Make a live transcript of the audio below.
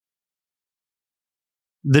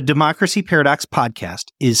The Democracy Paradox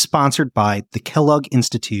podcast is sponsored by the Kellogg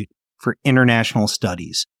Institute for International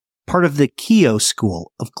Studies, part of the Keough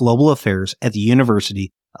School of Global Affairs at the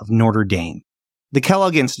University of Notre Dame. The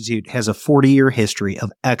Kellogg Institute has a 40-year history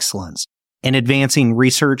of excellence in advancing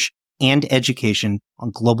research and education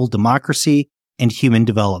on global democracy and human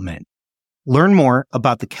development. Learn more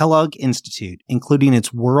about the Kellogg Institute, including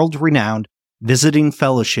its world-renowned visiting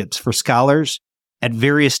fellowships for scholars at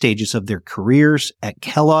various stages of their careers at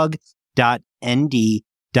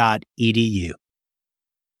kellogg.nd.edu.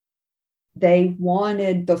 They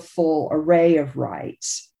wanted the full array of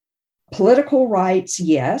rights. Political rights,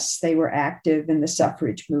 yes, they were active in the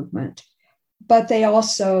suffrage movement, but they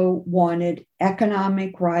also wanted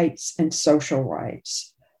economic rights and social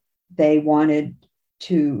rights. They wanted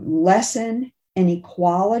to lessen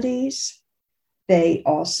inequalities. They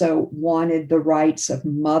also wanted the rights of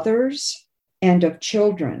mothers and of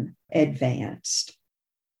children advanced.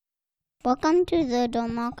 Welcome to the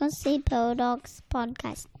Democracy Paradox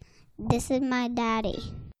podcast. This is my daddy.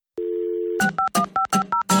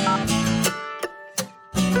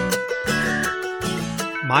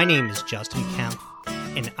 My name is Justin Kemp,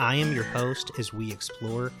 and I am your host as we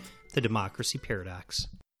explore the Democracy Paradox.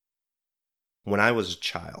 When I was a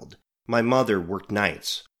child, my mother worked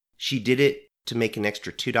nights. She did it to make an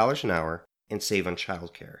extra $2 an hour and save on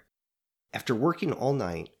childcare. After working all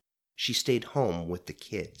night, she stayed home with the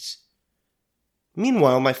kids.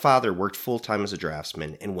 Meanwhile, my father worked full-time as a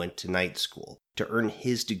draftsman and went to night school to earn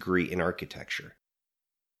his degree in architecture.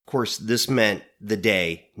 Of course, this meant the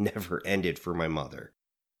day never ended for my mother.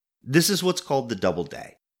 This is what's called the double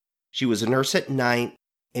day. She was a nurse at night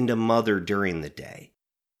and a mother during the day.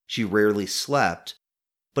 She rarely slept,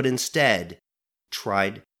 but instead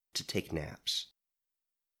tried to take naps.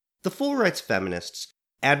 The full rights feminists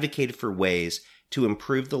advocated for ways to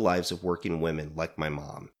improve the lives of working women like my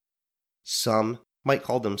mom. Some might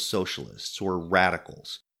call them socialists or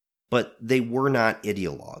radicals, but they were not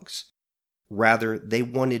ideologues. Rather, they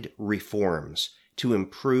wanted reforms to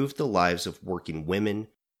improve the lives of working women,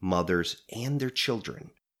 mothers, and their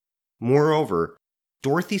children. Moreover,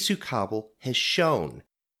 Dorothy Cobble has shown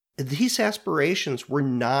these aspirations were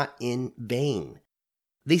not in vain.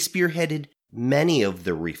 They spearheaded many of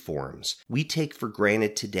the reforms we take for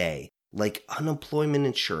granted today, like unemployment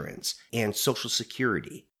insurance and Social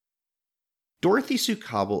Security. Dorothy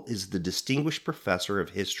Cobble is the Distinguished Professor of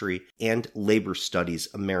History and Labor Studies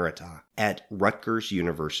Emerita at Rutgers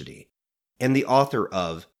University, and the author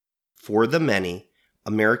of For the Many,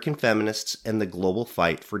 American Feminists and the Global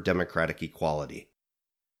Fight for Democratic Equality.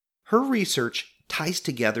 Her research ties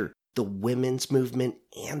together the women's movement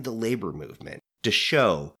and the labor movement to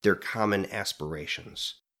show their common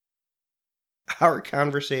aspirations. Our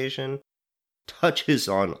conversation touches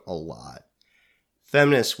on a lot.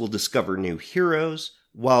 Feminists will discover new heroes,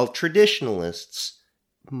 while traditionalists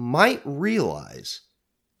might realize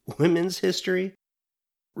women's history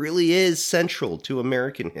really is central to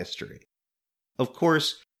American history. Of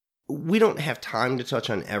course, we don't have time to touch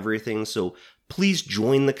on everything, so please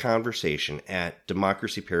join the conversation at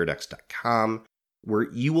democracyparadox.com,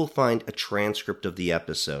 where you will find a transcript of the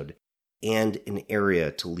episode and an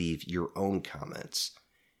area to leave your own comments.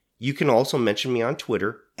 You can also mention me on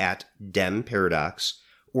Twitter at DemParadox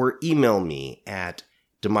or email me at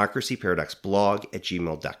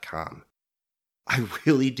democracyparadoxblog@gmail.com. I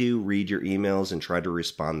really do read your emails and try to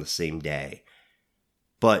respond the same day.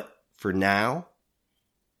 But for now,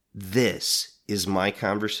 this is my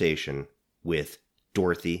conversation with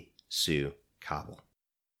Dorothy Sue Cobble.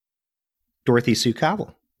 Dorothy Sue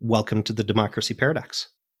Cobble, welcome to the Democracy Paradox.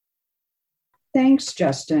 Thanks,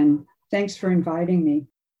 Justin. Thanks for inviting me.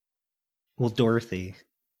 Well, Dorothy,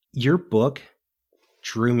 your book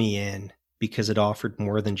drew me in because it offered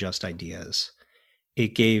more than just ideas.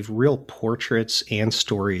 It gave real portraits and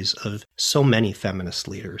stories of so many feminist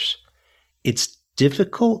leaders. It's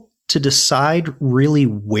difficult to decide really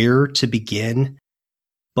where to begin,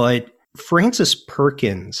 but Frances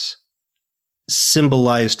Perkins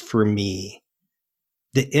symbolized for me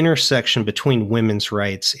the intersection between women's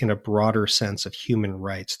rights and a broader sense of human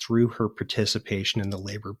rights through her participation in the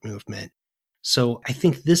labor movement. So I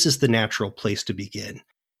think this is the natural place to begin.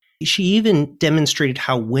 She even demonstrated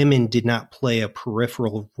how women did not play a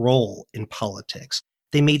peripheral role in politics.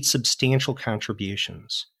 They made substantial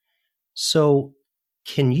contributions. So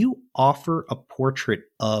can you offer a portrait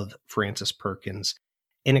of Frances Perkins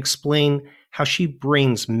and explain how she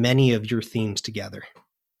brings many of your themes together?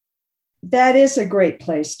 That is a great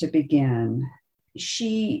place to begin.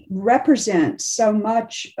 She represents so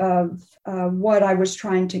much of what I was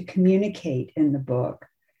trying to communicate in the book.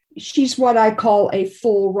 She's what I call a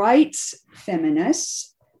full rights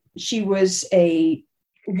feminist. She was a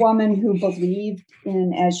woman who believed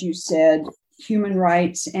in, as you said, human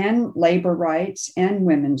rights and labor rights and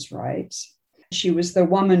women's rights. She was the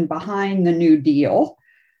woman behind the New Deal.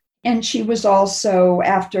 And she was also,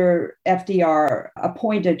 after FDR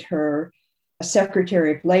appointed her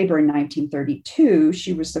Secretary of Labor in 1932,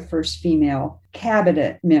 she was the first female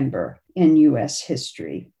cabinet member in US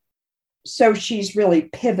history. So she's really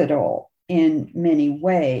pivotal in many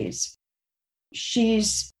ways.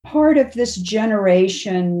 She's part of this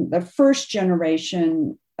generation, the first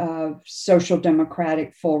generation of social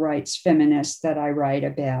democratic full rights feminists that I write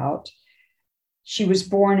about. She was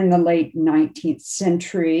born in the late 19th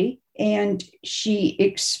century, and she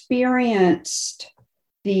experienced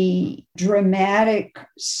the dramatic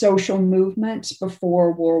social movements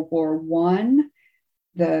before World War I,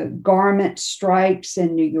 the garment strikes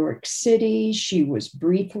in New York City. She was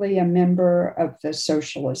briefly a member of the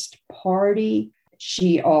Socialist Party.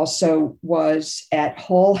 She also was at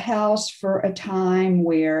Hull House for a time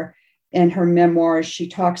where, in her memoirs, she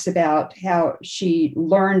talks about how she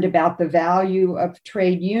learned about the value of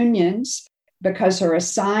trade unions because her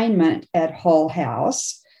assignment at Hull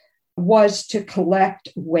House was to collect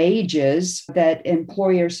wages that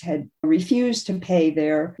employers had refused to pay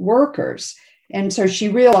their workers. And so she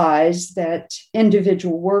realized that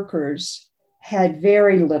individual workers had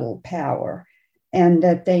very little power and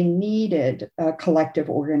that they needed a collective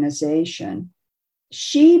organization.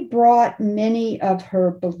 She brought many of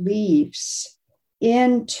her beliefs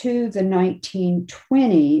into the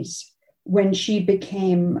 1920s when she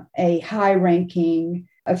became a high-ranking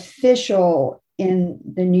official in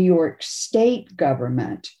the New York state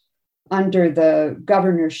government under the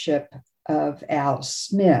governorship of Al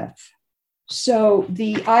Smith. So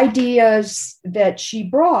the ideas that she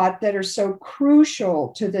brought that are so crucial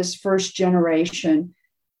to this first generation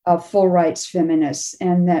of full rights feminists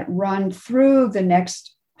and that run through the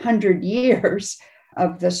next 100 years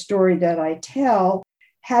of the story that I tell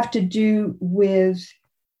have to do with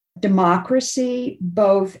democracy,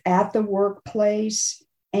 both at the workplace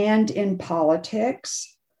and in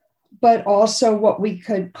politics, but also what we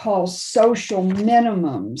could call social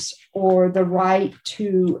minimums or the right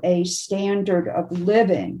to a standard of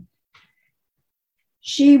living.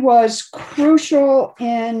 She was crucial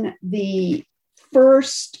in the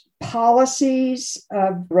first policies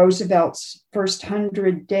of Roosevelt's first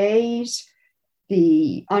 100 days,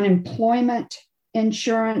 the unemployment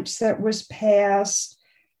insurance that was passed,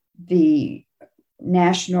 the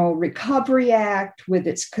National Recovery Act with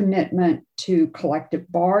its commitment to collective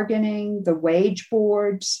bargaining, the wage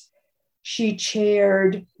boards. She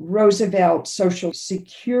chaired Roosevelt's Social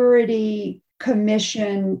Security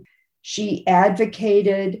Commission. She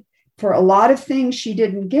advocated for a lot of things she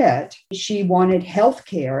didn't get. She wanted health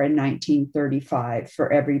care in 1935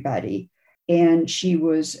 for everybody. And she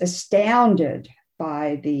was astounded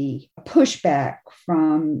by the pushback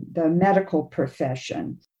from the medical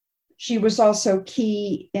profession. She was also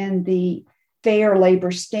key in the Fair Labor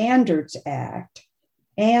Standards Act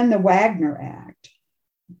and the Wagner Act,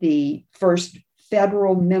 the first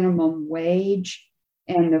federal minimum wage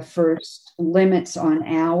and the first limits on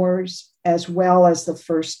hours, as well as the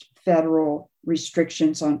first federal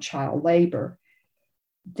restrictions on child labor.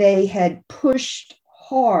 They had pushed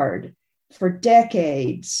hard for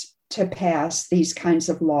decades to pass these kinds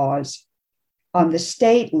of laws on the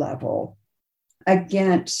state level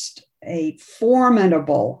against a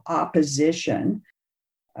formidable opposition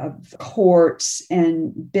of courts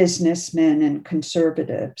and businessmen and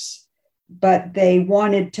conservatives. But they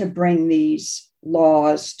wanted to bring these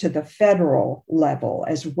laws to the federal level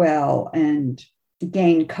as well and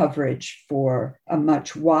gain coverage for a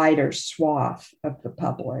much wider swath of the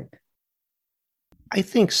public. I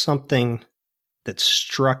think something that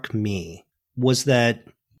struck me was that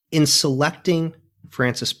in selecting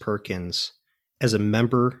Frances Perkins as a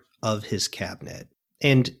member of his cabinet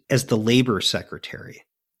and as the labor secretary,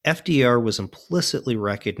 FDR was implicitly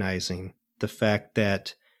recognizing the fact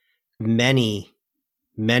that many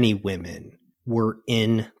women were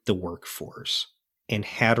in the workforce and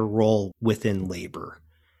had a role within labor,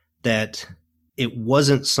 that it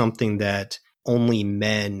wasn't something that only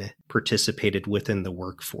men participated within the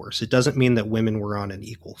workforce. It doesn't mean that women were on an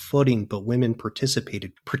equal footing, but women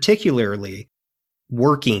participated, particularly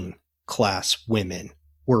working class women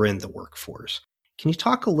were in the workforce. Can you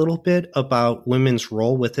talk a little bit about women's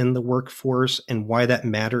role within the workforce and why that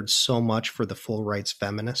mattered so much for the full rights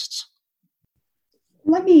feminists?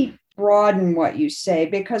 Let me broaden what you say,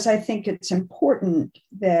 because I think it's important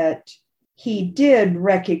that he did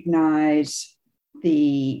recognize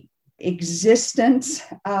the existence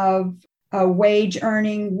of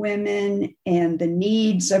wage-earning women and the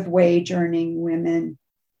needs of wage-earning women.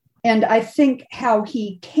 And I think how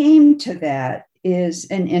he came to that is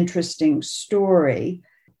an interesting story.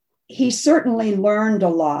 He certainly learned a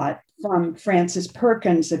lot from Frances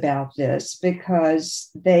Perkins about this because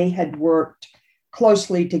they had worked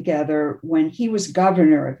closely together when he was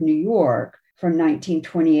governor of New York from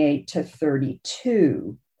 1928 to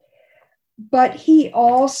 32. But he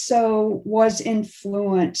also was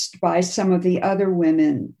influenced by some of the other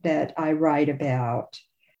women that I write about,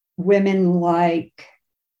 women like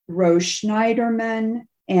Rose Schneiderman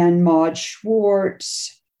and Maud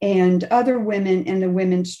Schwartz and other women in the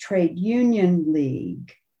Women's Trade Union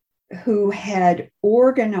League who had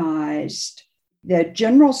organized the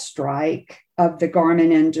general strike of the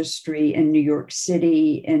garment industry in New York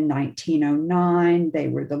City in 1909. They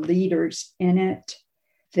were the leaders in it.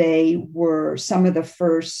 They were some of the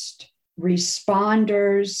first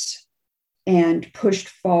responders and pushed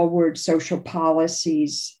forward social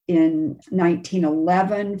policies in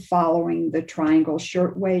 1911 following the Triangle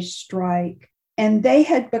Shirtwaist Strike. And they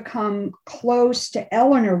had become close to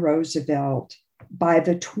Eleanor Roosevelt by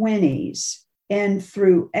the 1920s. And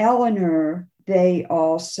through Eleanor, they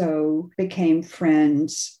also became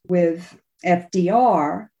friends with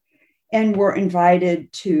FDR and were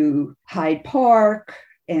invited to Hyde Park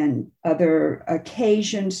and other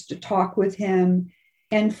occasions to talk with him.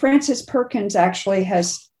 And Frances Perkins actually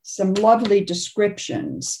has some lovely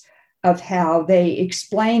descriptions of how they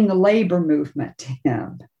explain the labor movement to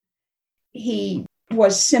him. He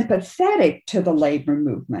was sympathetic to the labor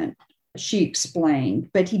movement, she explained,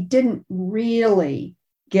 but he didn't really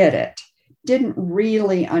get it, didn't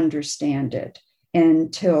really understand it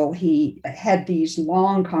until he had these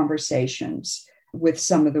long conversations with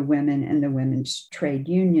some of the women in the Women's Trade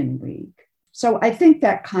Union League. So I think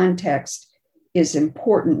that context is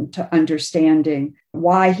important to understanding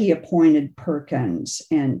why he appointed Perkins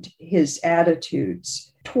and his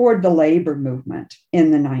attitudes toward the labor movement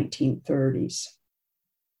in the 1930s.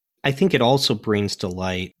 I think it also brings to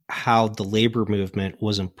light how the labor movement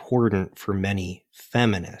was important for many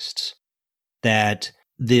feminists, that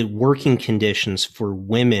the working conditions for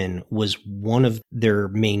women was one of their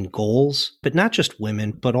main goals, but not just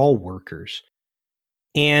women, but all workers.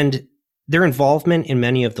 And their involvement in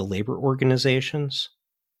many of the labor organizations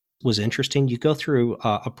was interesting. You go through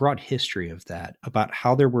a broad history of that, about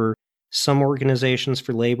how there were some organizations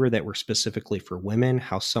for labor that were specifically for women,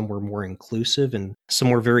 how some were more inclusive and some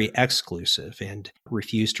were very exclusive and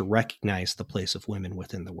refused to recognize the place of women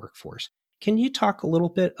within the workforce. Can you talk a little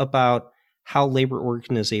bit about how labor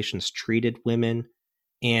organizations treated women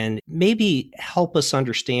and maybe help us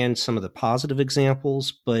understand some of the positive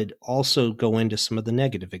examples, but also go into some of the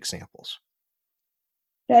negative examples?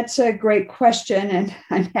 That's a great question, and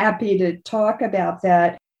I'm happy to talk about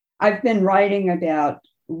that. I've been writing about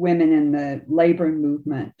women in the labor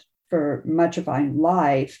movement for much of my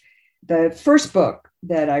life. The first book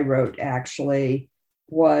that I wrote actually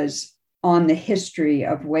was on the history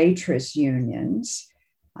of waitress unions.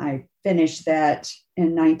 I finished that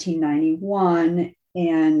in 1991,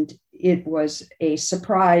 and it was a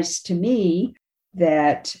surprise to me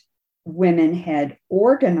that women had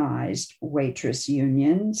organized waitress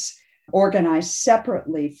unions, organized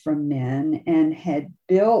separately from men, and had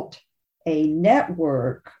built a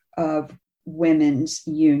network of women's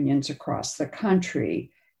unions across the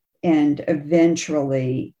country and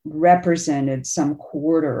eventually represented some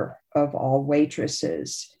quarter of all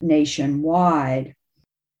waitresses nationwide.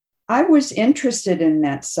 I was interested in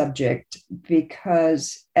that subject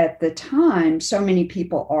because at the time, so many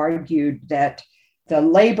people argued that the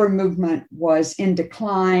labor movement was in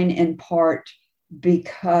decline in part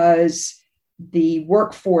because the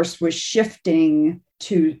workforce was shifting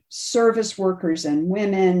to service workers and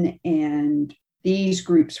women, and these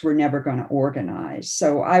groups were never going to organize.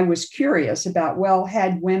 So I was curious about, well,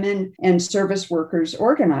 had women and service workers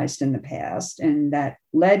organized in the past? And that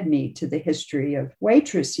led me to the history of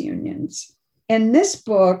waitress unions. In this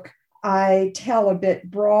book, I tell a bit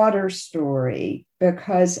broader story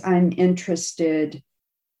because I'm interested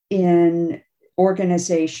in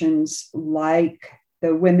organizations like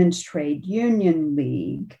the Women's Trade Union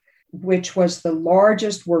League, which was the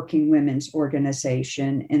largest working women's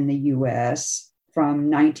organization in the US from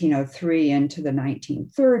 1903 into the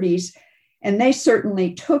 1930s. And they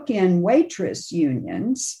certainly took in waitress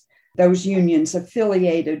unions, those unions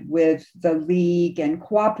affiliated with the League and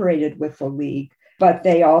cooperated with the League, but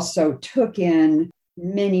they also took in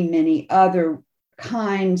many, many other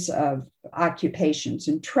kinds of occupations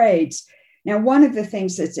and trades. Now, one of the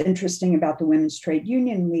things that's interesting about the Women's Trade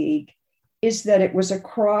Union League is that it was a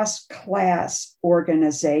cross-class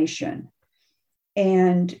organization.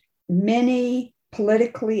 And many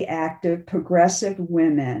politically active progressive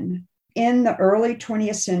women in the early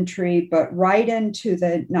 20th century, but right into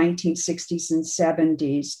the 1960s and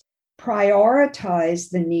 70s, prioritized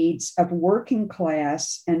the needs of working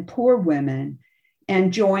class and poor women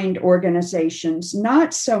and joined organizations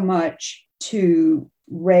not so much to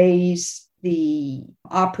raise the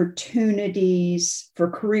opportunities for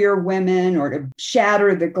career women or to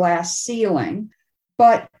shatter the glass ceiling,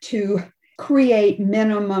 but to create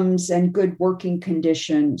minimums and good working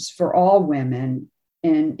conditions for all women,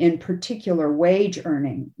 and in particular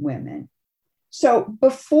wage-earning women. So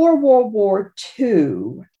before World War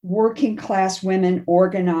II, working class women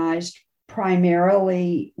organized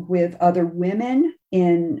primarily with other women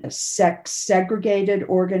in sex-segregated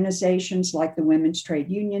organizations like the Women's Trade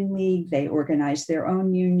Union League. They organized their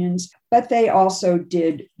own unions, but they also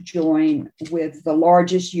did join with the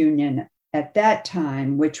largest union at that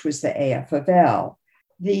time, which was the AFL.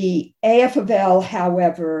 The AFL,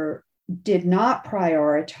 however, did not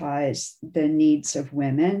prioritize the needs of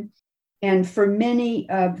women. And for many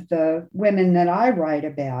of the women that I write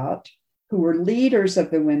about, who were leaders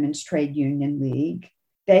of the Women's Trade Union League,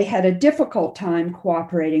 they had a difficult time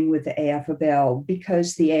cooperating with the AFL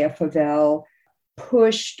because the AFL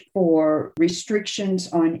pushed for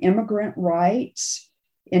restrictions on immigrant rights,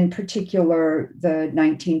 in particular the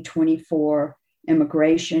 1924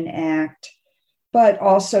 Immigration Act, but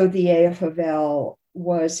also the AFL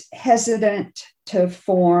was hesitant to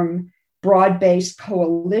form broad-based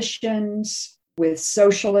coalitions with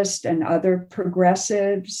socialists and other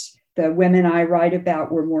progressives. The women I write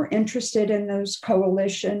about were more interested in those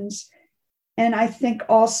coalitions. And I think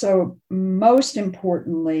also, most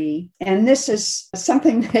importantly, and this is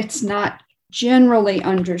something that's not generally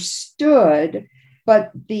understood,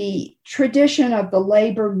 but the tradition of the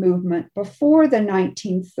labor movement before the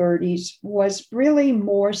 1930s was really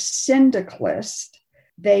more syndicalist.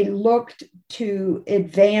 They looked to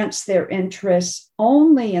advance their interests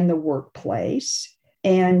only in the workplace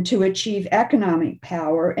and to achieve economic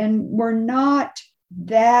power, and were not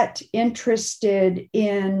that interested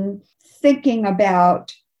in thinking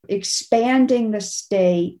about expanding the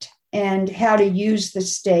state and how to use the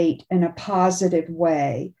state in a positive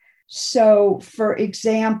way. So, for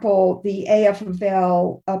example, the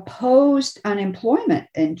AFL opposed unemployment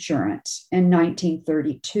insurance in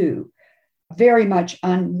 1932, very much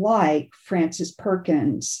unlike Frances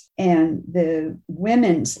Perkins and the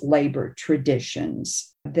women's labor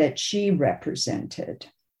traditions that she represented.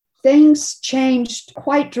 Things changed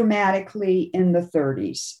quite dramatically in the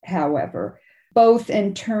 30s, however, both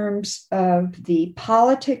in terms of the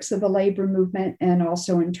politics of the labor movement and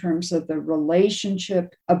also in terms of the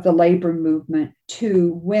relationship of the labor movement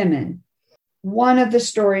to women. One of the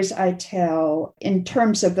stories I tell in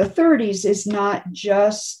terms of the 30s is not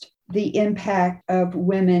just the impact of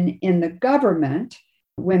women in the government,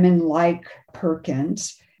 women like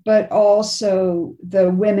Perkins, but also the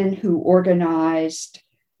women who organized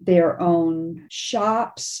their own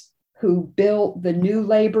shops, who built the new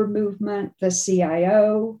labor movement, the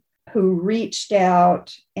CIO, who reached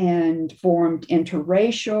out and formed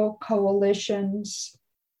interracial coalitions.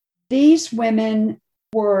 These women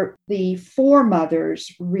were the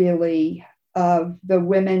foremothers, really, of the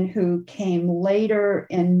women who came later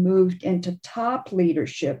and moved into top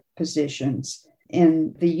leadership positions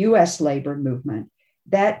in the US labor movement.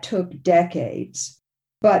 That took decades.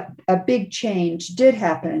 But a big change did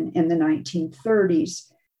happen in the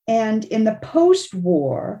 1930s. And in the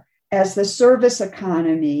post-war, as the service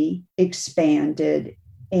economy expanded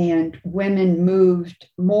and women moved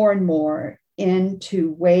more and more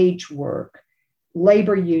into wage work,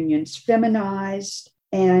 labor unions feminized,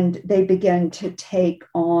 and they began to take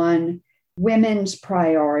on women's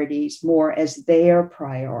priorities more as their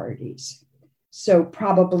priorities. So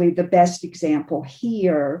probably the best example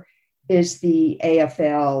here is the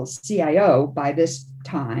AFL-CIO. By this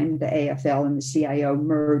time, the AFL and the CIO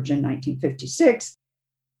merge in 1956.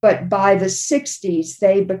 But by the 60s,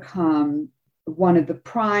 they become one of the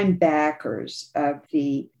prime backers of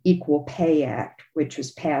the Equal Pay Act, which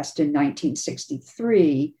was passed in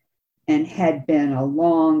 1963 and had been a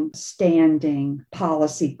long-standing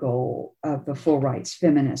policy goal of the full rights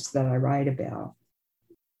feminists that I write about.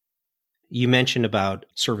 You mentioned about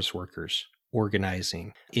service workers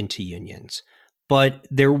organizing into unions, but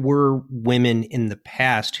there were women in the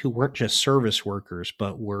past who weren't just service workers,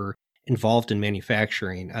 but were involved in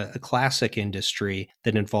manufacturing. A classic industry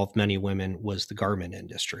that involved many women was the garment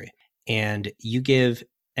industry. And you give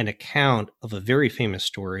an account of a very famous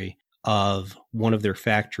story of one of their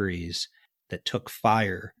factories that took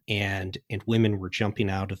fire and women were jumping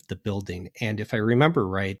out of the building. And if I remember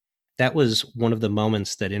right, that was one of the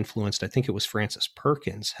moments that influenced, I think it was Frances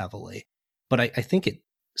Perkins heavily. But I think it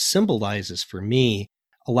symbolizes for me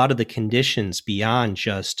a lot of the conditions beyond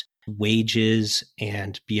just wages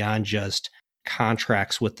and beyond just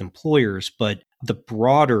contracts with employers, but the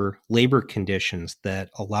broader labor conditions that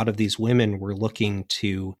a lot of these women were looking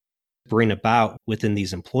to bring about within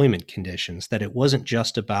these employment conditions, that it wasn't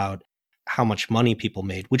just about how much money people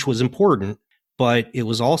made, which was important, but it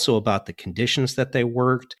was also about the conditions that they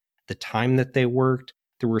worked, the time that they worked.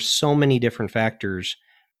 There were so many different factors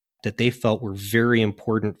that they felt were very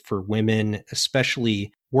important for women,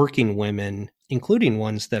 especially working women, including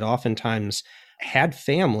ones that oftentimes had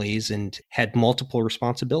families and had multiple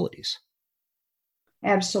responsibilities.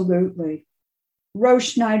 Absolutely.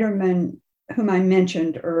 Rose Schneiderman, whom I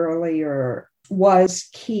mentioned earlier, was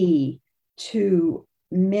key to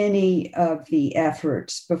many of the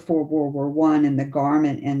efforts before World War I in the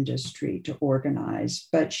garment industry to organize,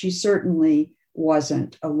 but she certainly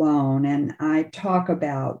wasn't alone. And I talk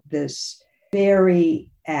about this very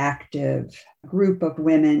active group of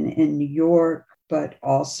women in New York, but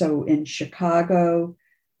also in Chicago,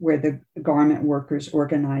 where the garment workers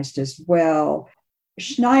organized as well.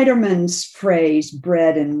 Schneiderman's phrase,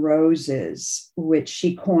 bread and roses, which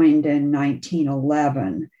she coined in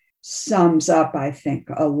 1911, sums up, I think,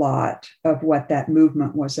 a lot of what that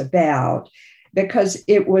movement was about, because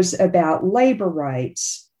it was about labor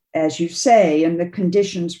rights, as you say, and the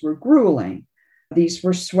conditions were grueling. These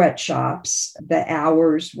were sweatshops. The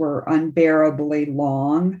hours were unbearably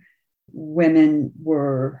long. Women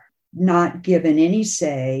were not given any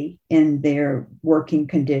say in their working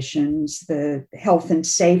conditions. The health and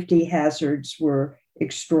safety hazards were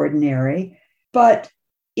extraordinary, but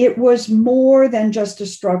it was more than just a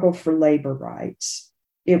struggle for labor rights.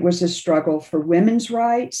 It was a struggle for women's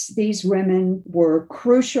rights. These women were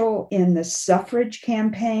crucial in the suffrage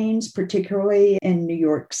campaigns, particularly in New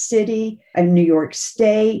York City and New York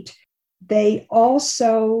State. They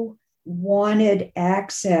also wanted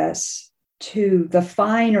access to the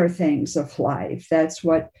finer things of life. That's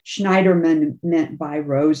what Schneiderman meant by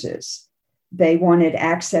roses. They wanted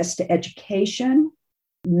access to education.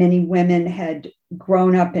 Many women had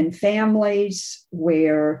grown up in families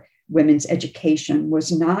where women's education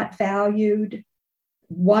was not valued.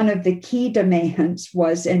 One of the key demands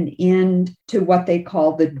was an end to what they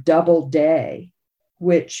called the double day,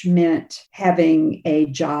 which meant having a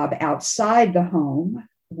job outside the home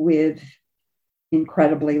with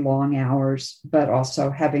incredibly long hours, but also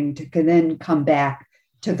having to then come back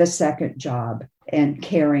to the second job and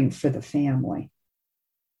caring for the family.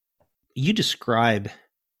 You describe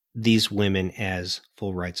these women as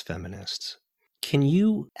full rights feminists. Can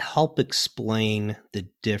you help explain the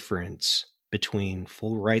difference between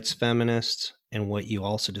full rights feminists and what you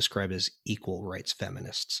also describe as equal rights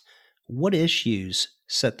feminists? What issues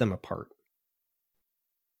set them apart?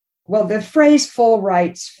 Well, the phrase full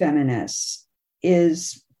rights feminists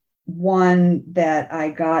is one that I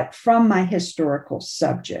got from my historical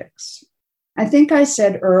subjects. I think I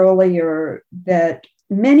said earlier that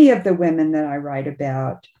many of the women that I write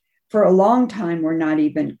about for a long time were not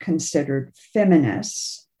even considered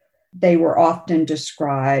feminists. They were often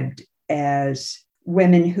described as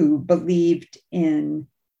women who believed in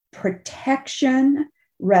protection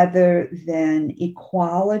rather than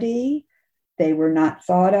equality. They were not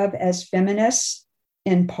thought of as feminists,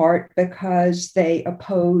 in part because they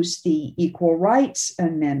opposed the Equal Rights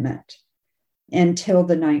Amendment until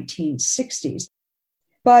the 1960s.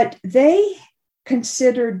 But they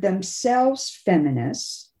considered themselves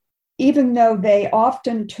feminists, even though they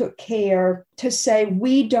often took care to say,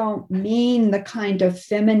 we don't mean the kind of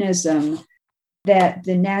feminism that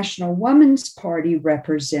the National Woman's Party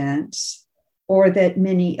represents or that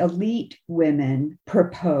many elite women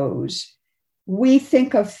propose. We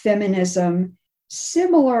think of feminism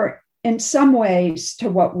similar in some ways to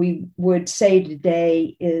what we would say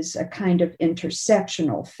today is a kind of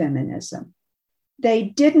intersectional feminism. They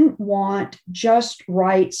didn't want just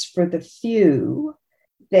rights for the few.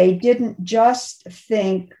 They didn't just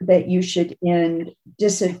think that you should end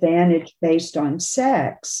disadvantage based on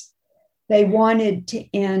sex. They wanted to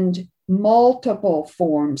end multiple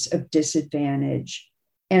forms of disadvantage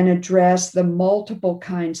and address the multiple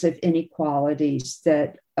kinds of inequalities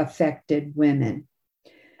that affected women.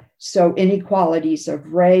 So inequalities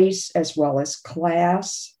of race as well as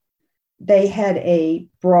class. They had a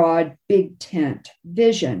broad, big tent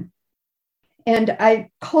vision. And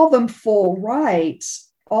I call them full rights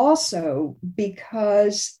also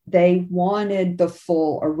because they wanted the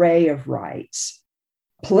full array of rights.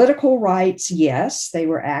 Political rights, yes, they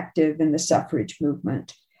were active in the suffrage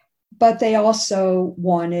movement, but they also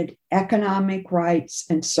wanted economic rights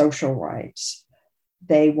and social rights.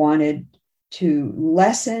 They wanted to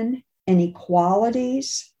lessen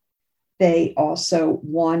inequalities. They also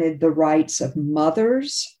wanted the rights of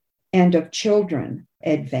mothers and of children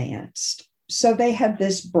advanced. So they had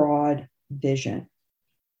this broad vision.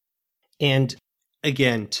 And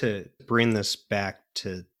again, to bring this back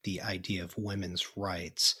to the idea of women's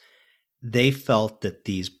rights, they felt that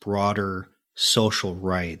these broader social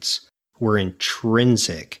rights were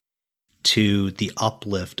intrinsic to the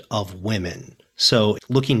uplift of women. So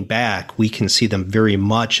looking back, we can see them very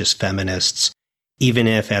much as feminists, even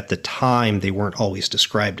if at the time they weren't always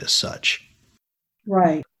described as such.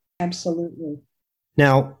 Right, absolutely.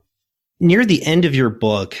 Now, near the end of your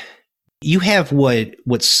book, you have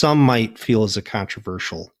what some might feel is a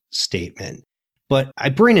controversial statement, but I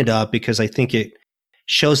bring it up because I think it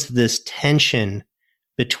shows this tension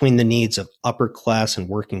between the needs of upper class and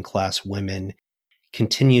working class women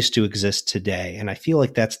continues to exist today. And I feel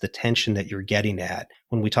like that's the tension that you're getting at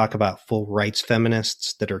when we talk about full rights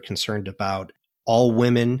feminists that are concerned about all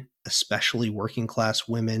women, especially working class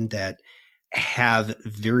women that have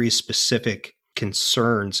very specific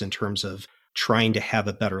concerns in terms of trying to have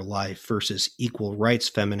a better life versus equal rights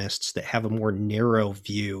feminists that have a more narrow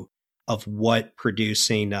view of what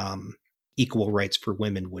producing equal rights for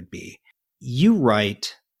women would be. You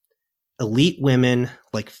write, elite women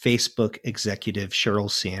like Facebook executive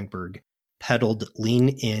Sheryl Sandberg peddled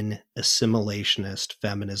lean-in assimilationist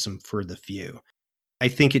feminism for the few. I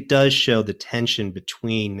think it does show the tension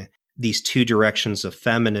between these two directions of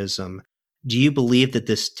feminism. Do you believe that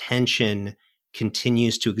this tension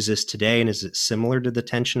continues to exist today, and is it similar to the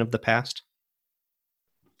tension of the past?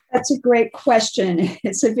 That's a great question.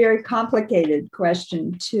 It's a very complicated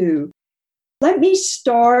question, too. Let me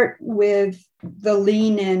start with the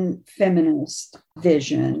lean-in feminist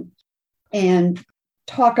vision and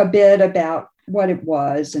talk a bit about what it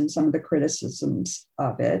was and some of the criticisms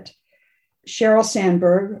of it. Sheryl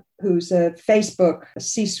Sandberg, who's a Facebook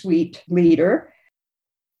C-suite leader,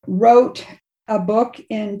 wrote a book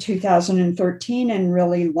in 2013 and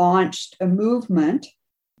really launched a movement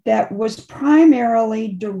that was primarily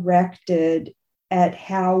directed at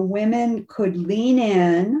how women could lean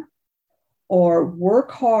in or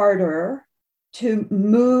work harder to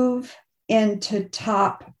move into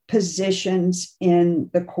top positions in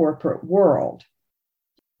the corporate world.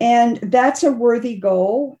 And that's a worthy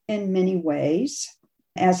goal in many ways.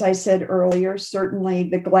 As I said earlier, certainly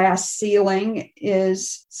the glass ceiling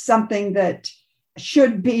is something that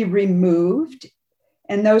should be removed,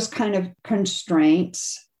 and those kind of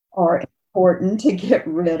constraints are important to get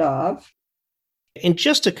rid of. And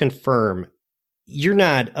just to confirm, you're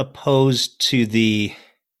not opposed to the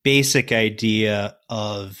basic idea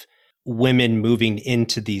of women moving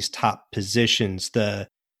into these top positions, the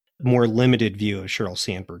more limited view of Sheryl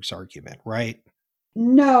Sandberg's argument, right?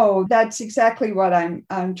 No, that's exactly what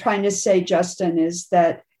I'm trying to say, Justin, is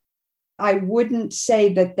that I wouldn't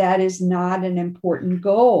say that that is not an important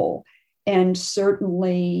goal. And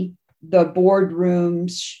certainly the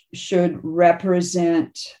boardrooms should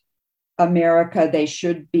represent America. They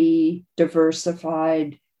should be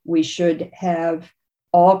diversified. We should have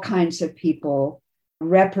all kinds of people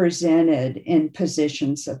represented in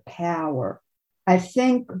positions of power. I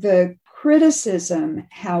think the criticism,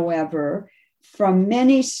 however, from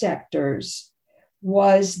many sectors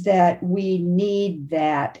was that we need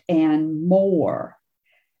that and more.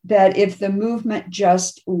 That if the movement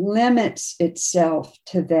just limits itself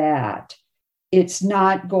to that, it's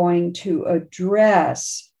not going to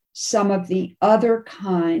address some of the other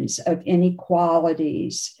kinds of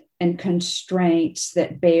inequalities and constraints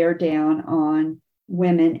that bear down on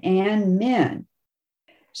women and men.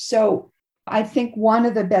 So I think one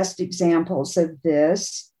of the best examples of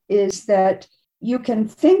this is that you can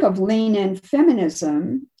think of lean-in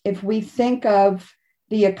feminism if we think of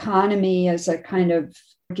the economy as a kind of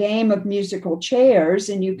game of musical chairs,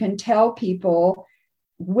 and you can tell people,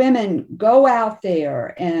 women, go out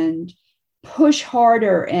there and push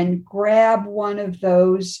harder and grab one of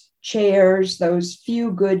those chairs, those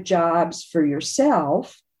few good jobs for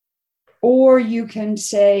yourself. Or you can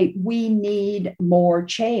say, we need more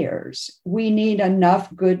chairs. We need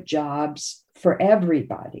enough good jobs for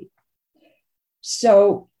everybody.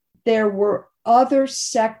 So there were other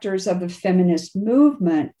sectors of the feminist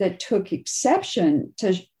movement that took exception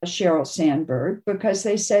to Sheryl Sandberg because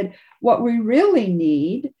they said, what we really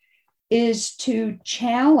need is to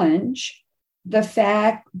challenge the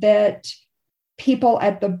fact that people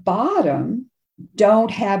at the bottom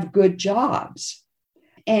don't have good jobs,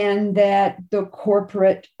 and that the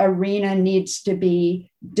corporate arena needs to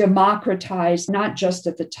be democratized, not just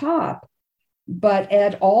at the top, but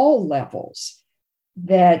at all levels,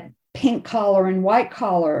 that pink collar and white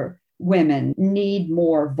collar women need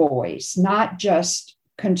more voice, not just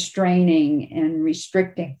constraining and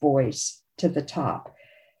restricting voice to the top.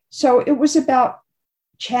 So it was about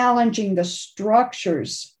challenging the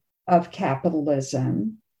structures of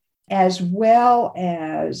capitalism, as well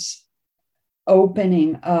as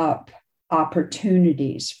opening up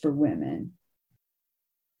opportunities for women.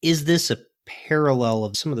 Is this a parallel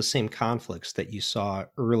of some of the same conflicts that you saw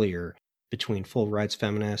earlier between full rights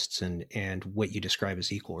feminists and what you describe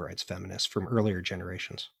as equal rights feminists from earlier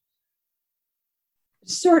generations?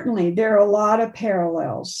 Certainly, there are a lot of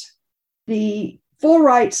parallels. The full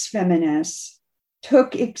rights feminists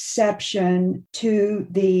took exception to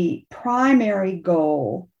the primary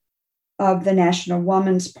goal of the National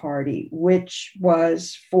Woman's Party, which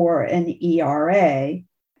was for an ERA,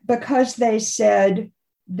 because they said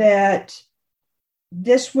that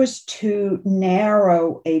this was too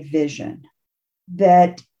narrow a vision,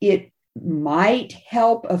 that it might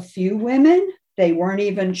help a few women. They weren't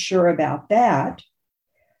even sure about that,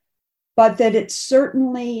 but that it's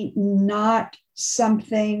certainly not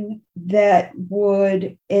something that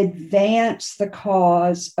would advance the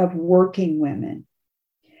cause of working women,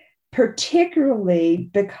 particularly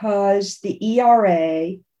because the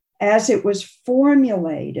ERA, as it was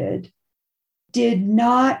formulated, did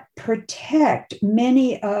not protect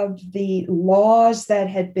many of the laws that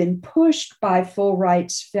had been pushed by full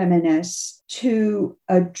rights feminists to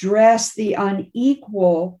address the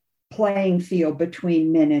unequal playing field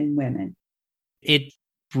between men and women. It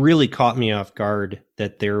really caught me off guard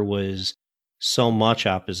that there was so much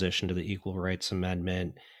opposition to the Equal Rights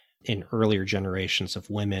Amendment in earlier generations of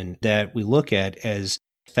women that we look at as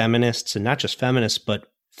feminists, and not just feminists, but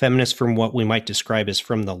feminists from what we might describe as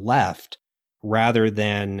from the left, rather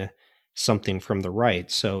than something from the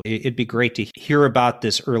right. So it'd be great to hear about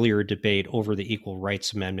this earlier debate over the Equal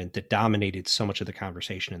Rights Amendment that dominated so much of the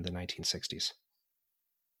conversation in the 1960s.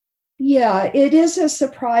 Yeah, it is a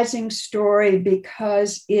surprising story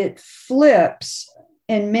because it flips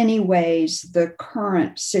in many ways the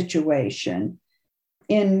current situation,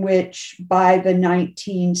 in which by the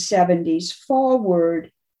 1970s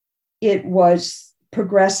forward, it was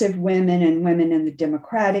progressive women and women in the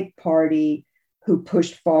Democratic Party who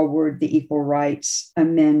pushed forward the Equal Rights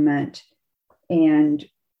Amendment, and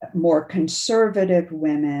more conservative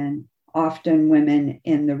women, often women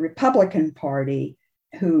in the Republican Party,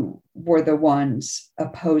 who were the ones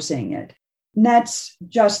opposing it. And that's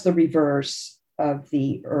just the reverse of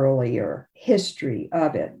the earlier history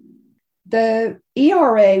of it. The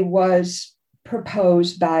ERA was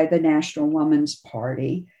proposed by the National Woman's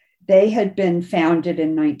Party. They had been founded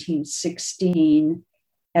in 1916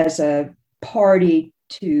 as a party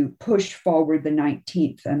to push forward the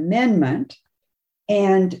 19th Amendment,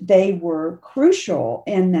 and they were crucial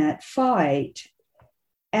in that fight.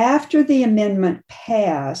 After the amendment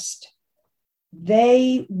passed,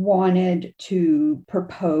 they wanted to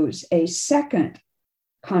propose a second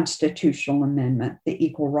constitutional amendment, the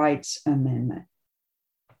Equal Rights Amendment.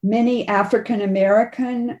 Many African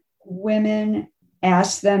American women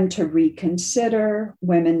asked them to reconsider,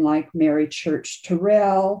 women like Mary Church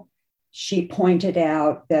Terrell. She pointed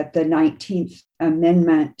out that the 19th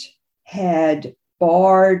Amendment had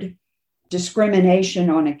barred discrimination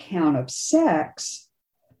on account of sex,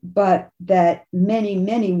 but that many,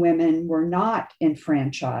 many women were not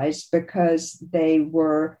enfranchised because they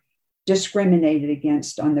were discriminated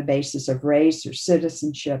against on the basis of race or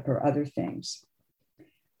citizenship or other things.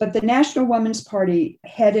 But the National Woman's Party,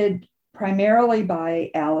 headed primarily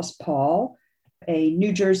by Alice Paul, a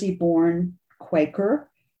New Jersey-born Quaker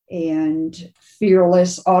and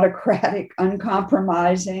fearless, autocratic,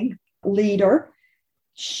 uncompromising leader,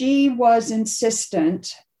 she was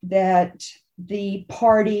insistent that the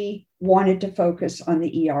party wanted to focus on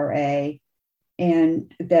the ERA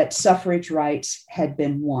and that suffrage rights had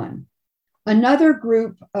been won. Another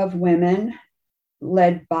group of women,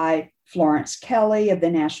 led by Florence Kelley of the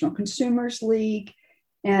National Consumers League,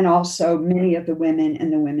 and also many of the women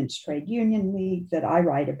in the Women's Trade Union League that I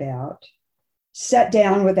write about, sat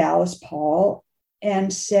down with Alice Paul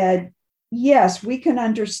and said, yes, we can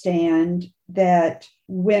understand that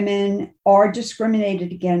women are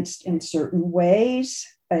discriminated against in certain ways,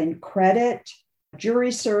 in credit,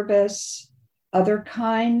 jury service, other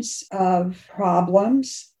kinds of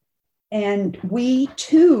problems. And we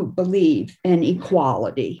too believe in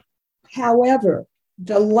equality. However,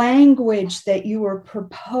 the language that you are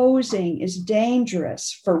proposing is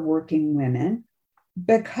dangerous for working women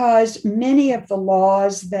because many of the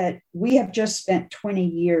laws that we have just spent 20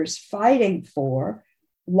 years fighting for,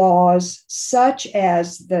 laws such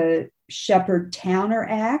as the Shepherd-Towner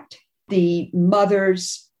Act, the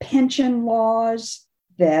mother's pension laws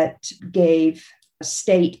that gave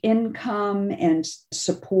state income and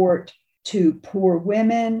support to poor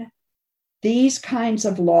women, these kinds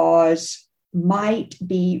of laws might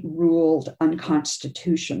be ruled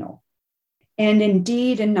unconstitutional. And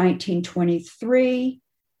indeed, in 1923,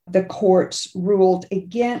 the courts ruled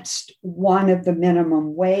against one of the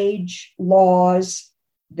minimum wage laws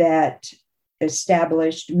that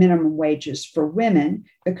established minimum wages for women,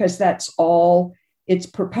 because that's all its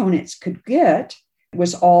proponents could get,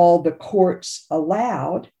 was all the courts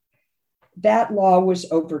allowed. That law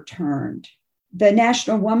was overturned. The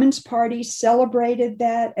National Woman's Party celebrated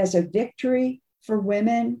that as a victory for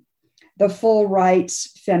women. The full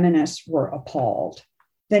rights feminists were appalled.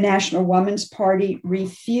 The National Woman's Party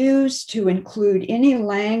refused to include any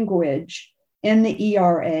language in the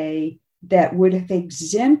ERA that would have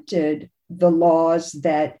exempted the laws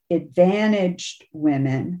that advantaged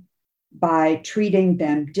women by treating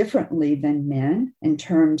them differently than men in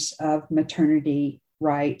terms of maternity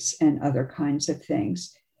rights and other kinds of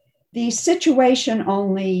things. The situation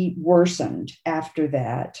only worsened after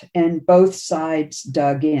that, and both sides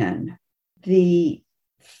dug in. The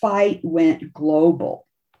fight went global.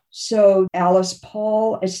 So Alice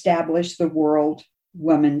Paul established the World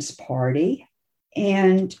Women's Party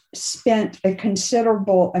and spent a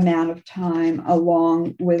considerable amount of time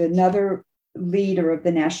along with another leader of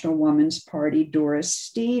the National Woman's Party, Doris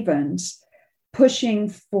Stevens, pushing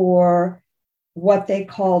for what they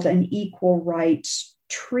called an equal rights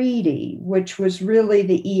treaty, which was really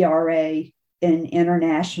the ERA in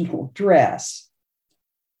international dress.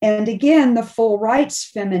 And again, the full rights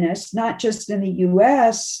feminists, not just in the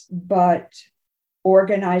US, but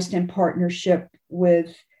organized in partnership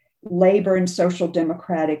with labor and social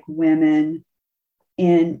democratic women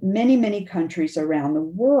in many, many countries around the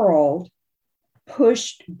world,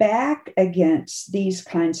 pushed back against these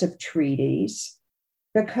kinds of treaties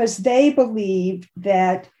because they believed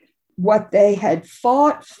that what they had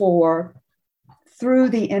fought for through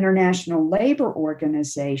the International Labor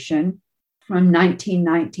Organization from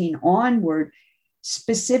 1919 onward,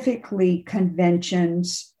 specifically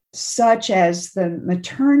conventions such as the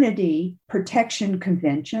Maternity Protection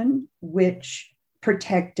Convention, which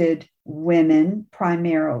protected women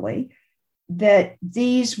primarily, that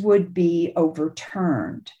these would be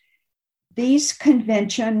overturned. These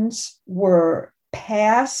conventions were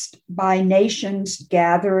passed by nations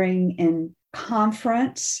gathering in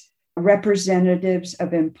conference, representatives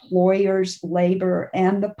of employers, labor,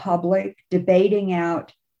 and the public debating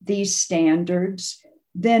out these standards.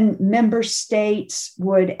 Then member states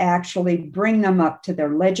would actually bring them up to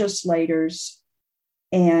their legislators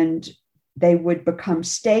and they would become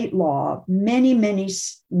state law. Many, many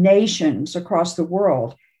nations across the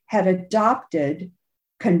world had adopted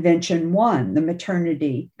Convention 1, the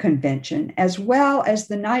Maternity Convention, as well as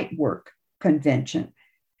the Night Work Convention.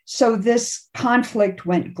 So this conflict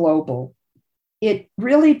went global. It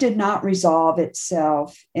really did not resolve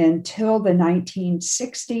itself until the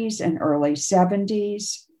 1960s and early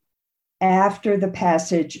 70s, after the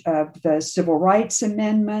passage of the Civil Rights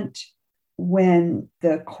Amendment, when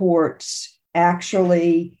the courts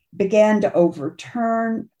actually began to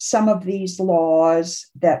overturn some of these laws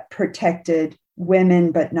that protected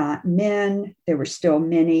women but not men. There were still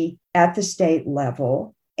many at the state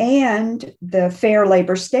level. And the Fair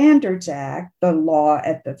Labor Standards Act, the law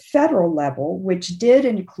at the federal level, which did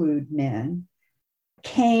include men,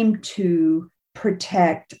 came to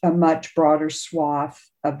protect a much broader swath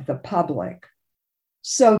of the public.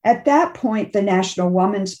 So at that point, the National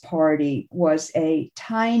Woman's Party was a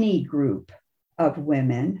tiny group of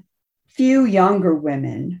women. Few younger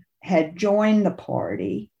women had joined the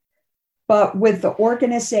party, but with the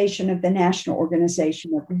organization of the National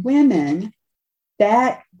Organization of Women,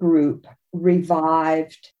 that group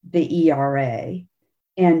revived the ERA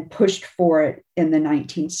and pushed for it in the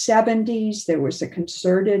 1970s. There was a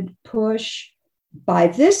concerted push. By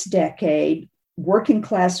this decade, working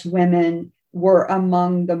class women were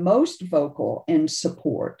among the most vocal in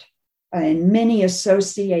support, and many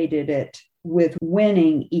associated it with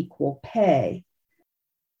winning equal pay.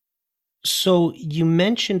 So you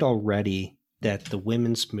mentioned already that the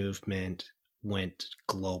women's movement went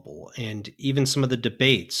global, and even some of the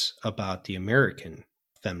debates about the American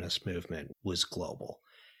feminist movement was global.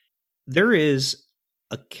 There is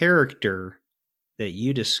a character that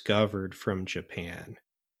you discovered from Japan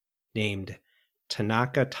named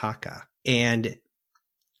Tanaka Taka. And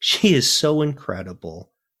she is so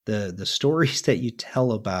incredible. The stories that you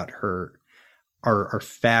tell about her are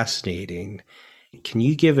fascinating. Can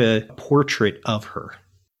you give a portrait of her?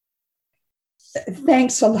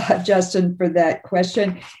 Thanks a lot, Justin, for that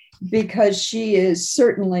question, because she is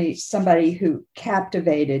certainly somebody who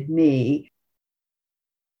captivated me.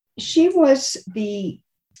 She was the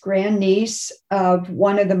grandniece of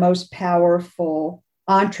one of the most powerful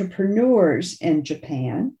entrepreneurs in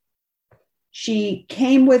Japan. She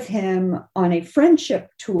came with him on a friendship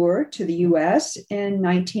tour to the US in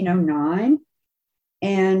 1909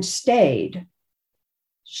 and stayed.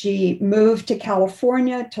 She moved to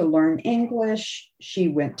California to learn English. She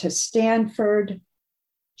went to Stanford.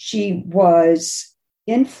 She was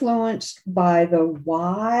influenced by the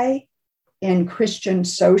why in Christian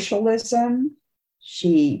socialism.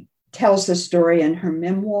 She tells the story in her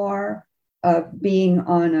memoir of being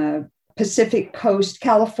on a Pacific Coast,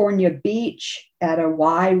 California beach at a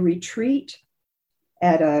Y retreat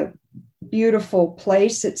at a beautiful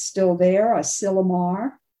place that's still there, a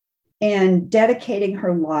Silomar, and dedicating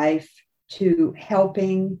her life to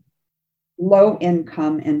helping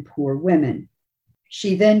low-income and poor women.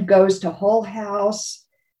 She then goes to Hull House,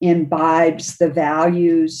 imbibes the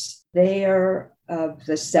values there of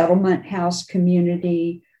the settlement house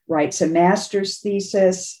community, writes a master's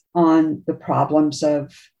thesis on the problems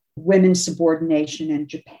of women's subordination in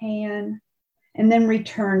Japan, and then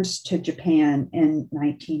returns to Japan in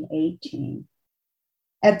 1918.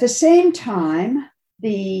 At the same time,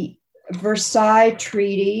 the Versailles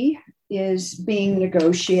Treaty is being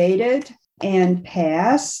negotiated and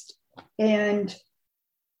passed, and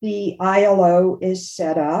the ILO is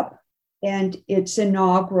set up, and its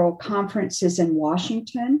inaugural conference is in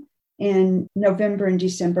Washington in November and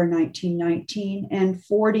December 1919, and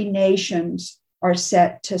 40 nations are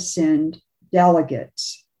set to send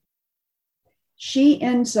delegates. She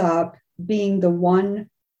ends up being the one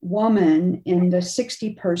woman in the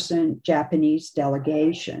 60-person Japanese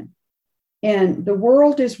delegation. And the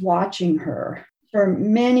world is watching her for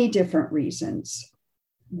many different reasons.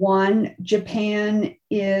 One, Japan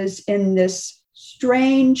is in this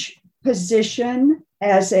strange position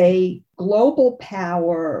as a global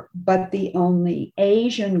power, but the only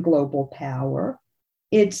Asian global power.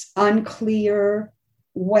 It's unclear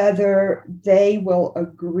whether they will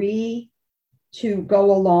agree to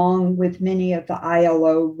go along with many of the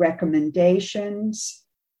ILO recommendations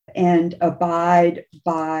and abide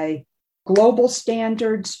by global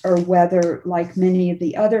standards, or whether, like many of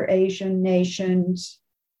the other Asian nations,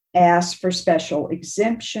 ask for special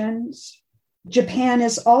exemptions. Japan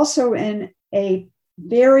is also in a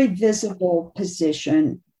very visible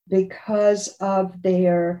position because of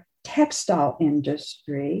their textile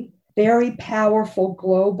industry, very powerful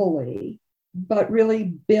globally, but really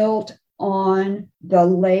built on the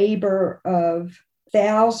labor of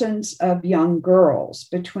thousands of young girls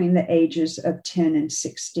between the ages of 10 and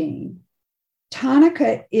 16.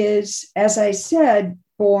 Tanaka is, as I said,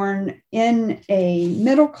 born in a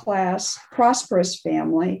middle-class, prosperous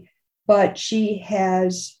family, but she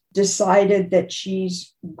has decided that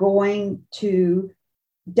she's going to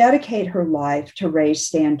dedicate her life to raise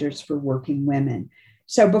standards for working women.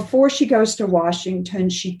 So before she goes to Washington,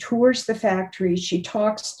 she tours the factory, she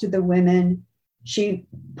talks to the women, she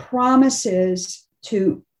promises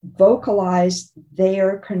to vocalize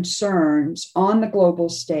their concerns on the global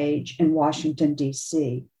stage in Washington,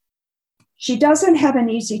 D.C. She doesn't have an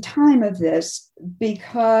easy time of this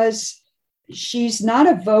because she's not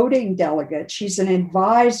a voting delegate. She's an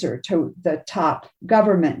advisor to the top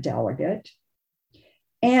government delegate.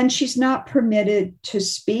 And she's not permitted to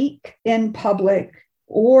speak in public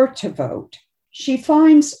or to vote. She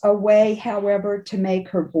finds a way, however, to make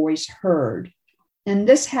her voice heard. And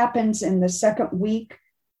this happens in the second week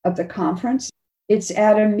of the conference. It's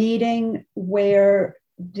at a meeting where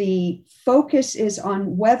the focus is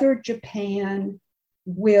on whether Japan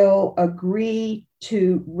will agree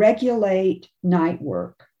to regulate night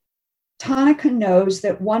work. Tanaka knows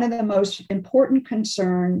that one of the most important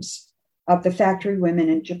concerns of the factory women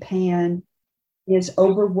in Japan is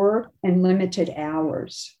overwork and limited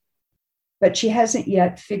hours. But she hasn't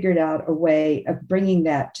yet figured out a way of bringing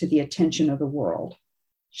that to the attention of the world.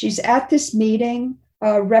 She's at this meeting.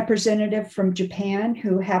 A representative from Japan,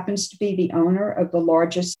 who happens to be the owner of the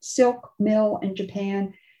largest silk mill in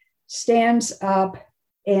Japan, stands up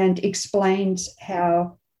and explains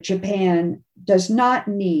how Japan does not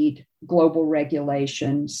need global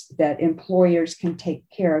regulations, that employers can take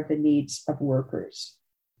care of the needs of workers.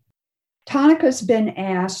 Tanaka's been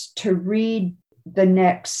asked to read the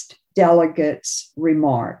next delegate's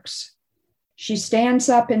remarks. She stands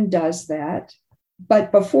up and does that.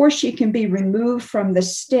 But before she can be removed from the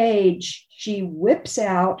stage, she whips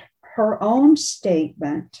out her own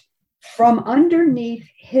statement from underneath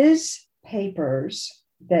his papers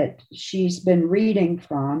that she's been reading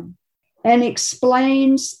from and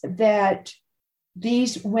explains that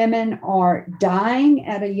these women are dying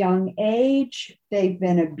at a young age. They've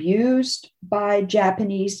been abused by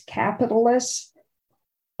Japanese capitalists,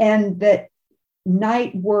 and that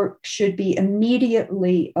night work should be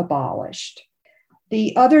immediately abolished.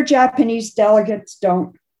 The other Japanese delegates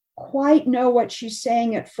don't quite know what she's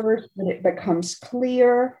saying at first, but it becomes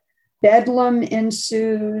clear. Bedlam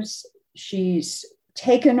ensues. She's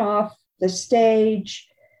taken off the stage.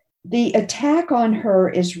 The attack on her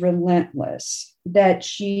is relentless, that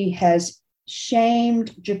she has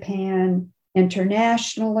shamed Japan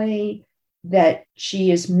internationally, that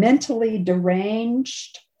she is mentally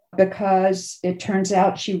deranged because it turns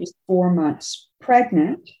out she was 4 months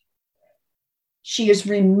pregnant. She is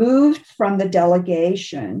removed from the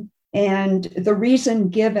delegation, and the reason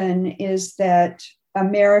given is that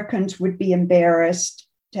Americans would be embarrassed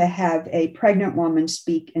to have a pregnant woman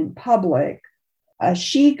speak in public.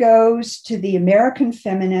 She goes to the American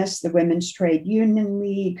Feminists, the Women's Trade Union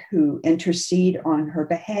League, who intercede on her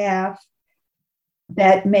behalf.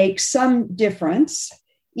 That makes some difference,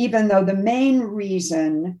 even though the main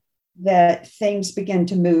reason that things begin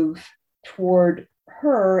to move toward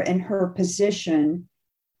her and her position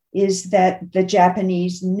is that the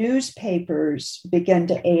Japanese newspapers begin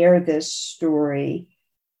to air this story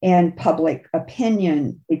and public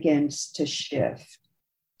opinion begins to shift.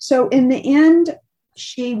 So in the end,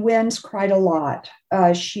 she wins quite a lot.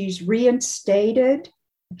 She's reinstated.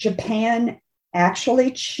 Japan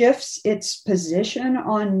actually shifts its position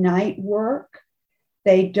on night work.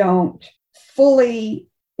 They don't fully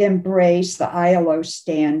embrace the ILO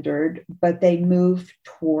standard, but they move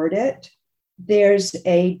toward it. There's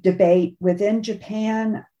a debate within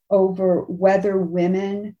Japan over whether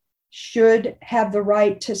women should have the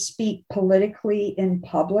right to speak politically in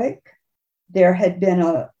public. There had been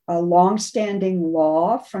a longstanding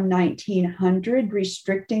law from 1900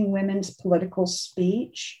 restricting women's political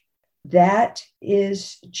speech. That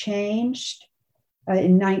is changed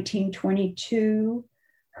in 1922.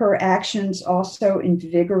 Her actions also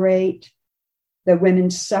invigorate the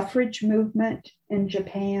women's suffrage movement in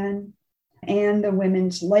Japan and the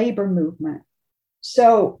women's labor movement.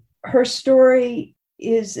 So her story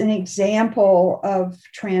is an example of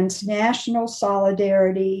transnational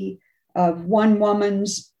solidarity, of one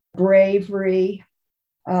woman's bravery,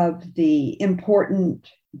 of the important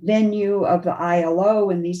venue of the ILO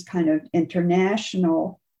in these kind of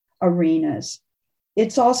international arenas.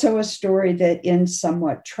 It's also a story that ends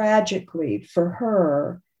somewhat tragically for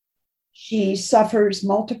her. She suffers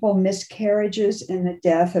multiple miscarriages and the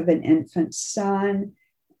death of an infant son,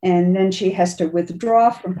 and then she has to withdraw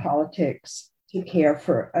from politics to care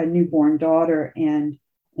for a newborn daughter and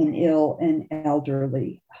an ill and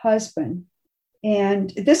elderly husband. And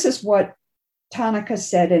this is what Tanaka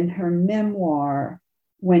said in her memoir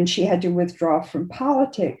when she had to withdraw from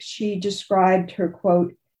politics. She described her,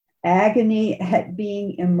 quote, agony at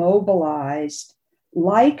being immobilized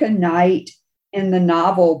like a knight in the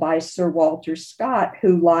novel by Sir Walter Scott,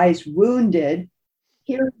 who lies wounded,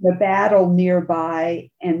 hearing the battle nearby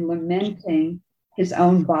and lamenting his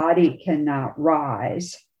own body cannot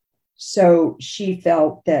rise. So she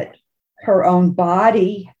felt that her own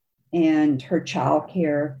body and her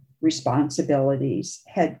childcare responsibilities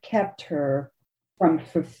had kept her from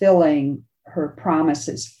fulfilling her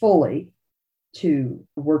promises fully to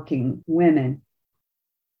working women.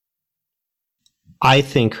 I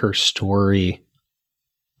think her story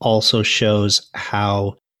also shows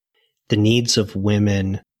how the needs of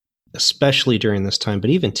women, especially during this time,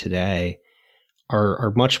 but even today,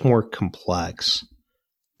 are much more complex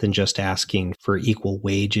than just asking for equal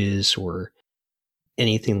wages or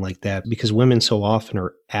anything like that, because women so often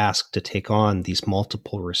are asked to take on these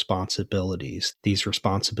multiple responsibilities, these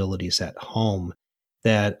responsibilities at home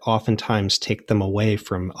that oftentimes take them away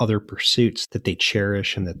from other pursuits that they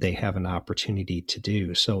cherish and that they have an opportunity to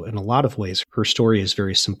do. So in a lot of ways, her story is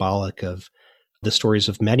very symbolic of the stories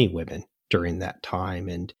of many women during that time,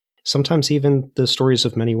 and sometimes even the stories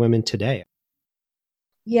of many women today.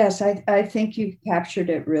 Yes, I think you've captured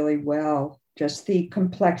it really well, just the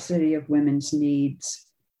complexity of women's needs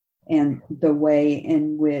and the way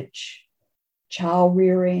in which child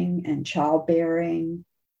rearing and childbearing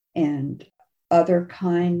and other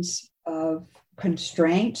kinds of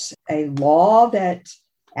constraints, a law that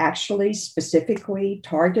actually specifically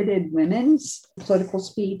targeted women's political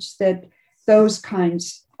speech, that those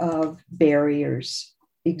kinds of barriers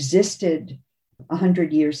existed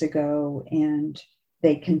 100 years ago, and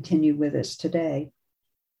they continue with us today.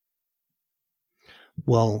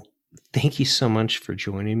 Well, thank you so much for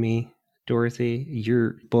joining me, Dorothy.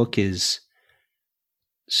 Your book is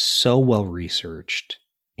so well researched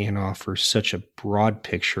and offers such a broad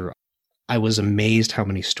picture. I was amazed how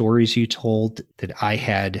many stories you told that I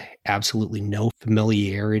had absolutely no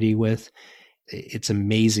familiarity with. It's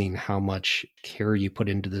amazing how much care you put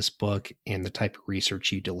into this book and the type of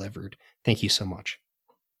research you delivered. Thank you so much.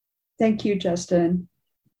 Thank you, Justin.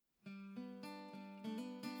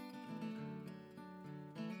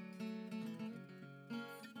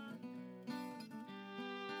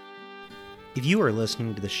 If you are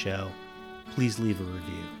listening to the show, please leave a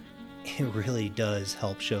review. It really does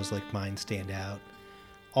help shows like mine stand out.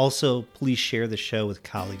 Also, please share the show with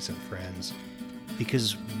colleagues and friends,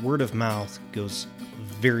 because word of mouth goes a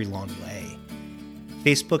very long way.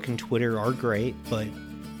 Facebook and Twitter are great, but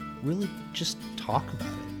really just talk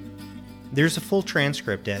about it. There's a full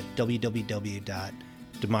transcript at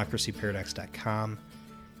www.democracyparadox.com.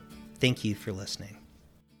 Thank you for listening.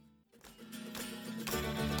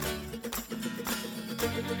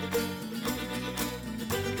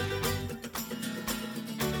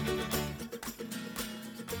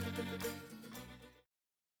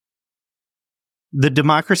 The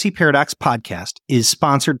Democracy Paradox podcast is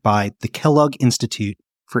sponsored by the Kellogg Institute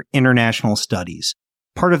for International Studies,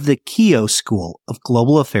 part of the Keough School of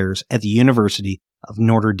Global Affairs at the University of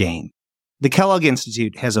Notre Dame. The Kellogg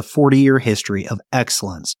Institute has a 40-year history of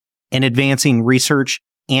excellence in advancing research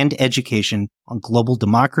and education on global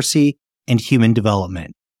democracy and human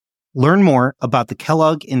development. Learn more about the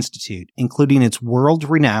Kellogg Institute, including its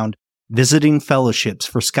world-renowned visiting fellowships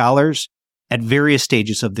for scholars at various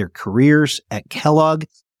stages of their careers at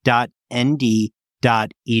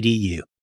kellogg.nd.edu.